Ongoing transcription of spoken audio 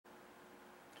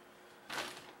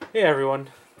Hey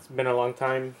everyone, it's been a long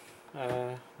time.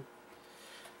 I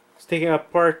was taking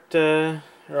apart, or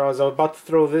I was about to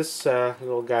throw this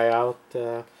little guy out.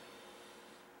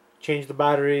 Changed the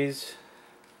batteries,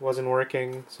 wasn't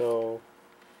working, so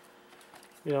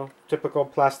typical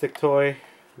plastic toy.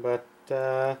 But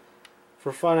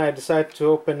for fun, I decided to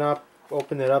open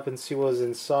it up, and see what was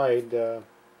inside. I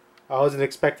wasn't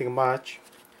expecting much,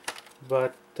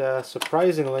 but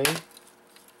surprisingly,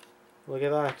 look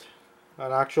at that,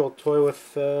 an actual toy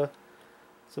with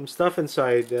some stuff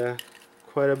inside.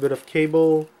 Quite a bit of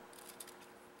cable.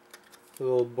 A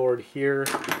little board here.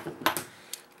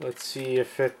 Let's see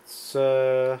if it's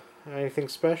anything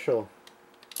special.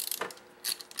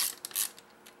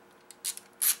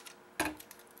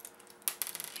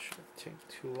 Shouldn't take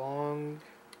too long.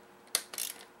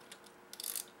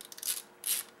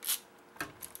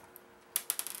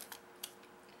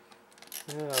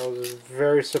 Yeah, I was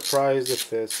very surprised at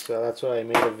this. That's why I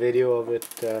made a video of it.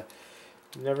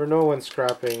 You never know when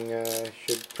scrapping.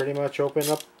 Should pretty much open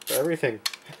up everything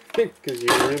because you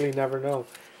really never know.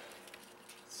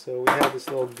 So we have this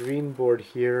little green board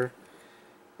here,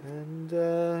 and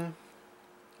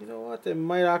you know what? It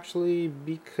might actually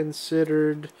be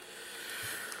considered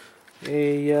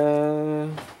a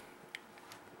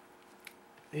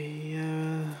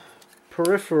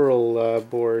peripheral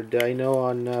board. I know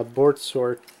on board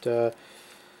sort.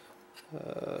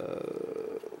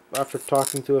 After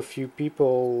talking to a few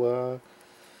people,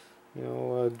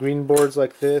 green boards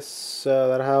like this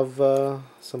that have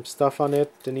some stuff on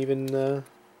it, and even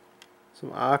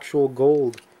some actual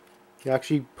gold. You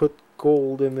actually put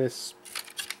gold in this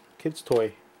kid's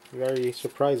toy. Very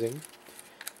surprising.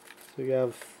 So you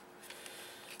have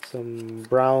some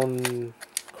brown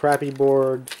crappy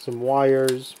board, some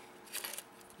wires,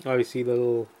 obviously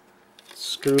little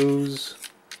screws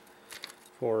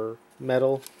for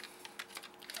metal.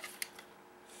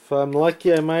 If I'm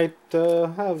lucky, I might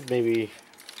have maybe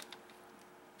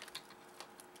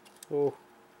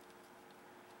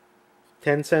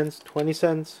 10 cents, 20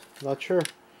 cents, not sure.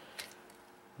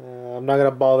 I'm not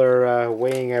gonna bother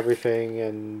weighing everything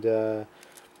and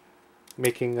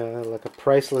making like a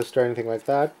price list or anything like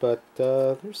that, but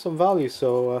there's some value.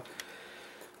 So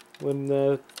when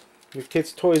your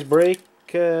kids' toys break,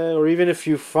 or even if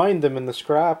you find them in the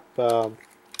scrap, a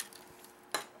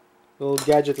little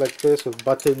gadget like this with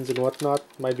buttons and whatnot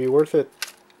might be worth it.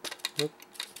 Look,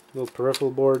 little peripheral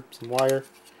board, some wire,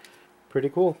 pretty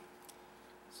cool.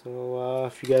 So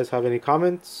if you guys have any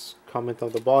comments, comment on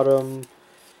the bottom.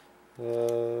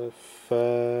 If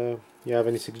you have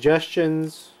any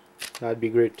suggestions, that'd be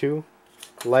great too.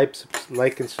 Like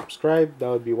and subscribe, that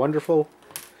would be wonderful.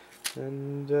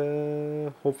 And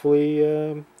hopefully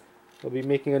I'll be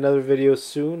making another video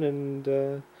soon,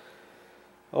 and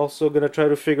also gonna try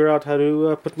to figure out how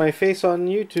to put my face on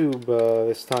YouTube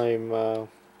this time.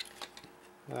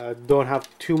 I don't have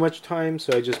too much time,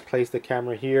 so I just placed the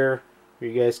camera here where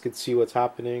you guys could see what's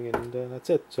happening, and that's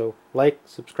it. So like,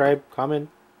 subscribe, comment.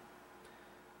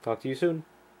 Talk to you soon.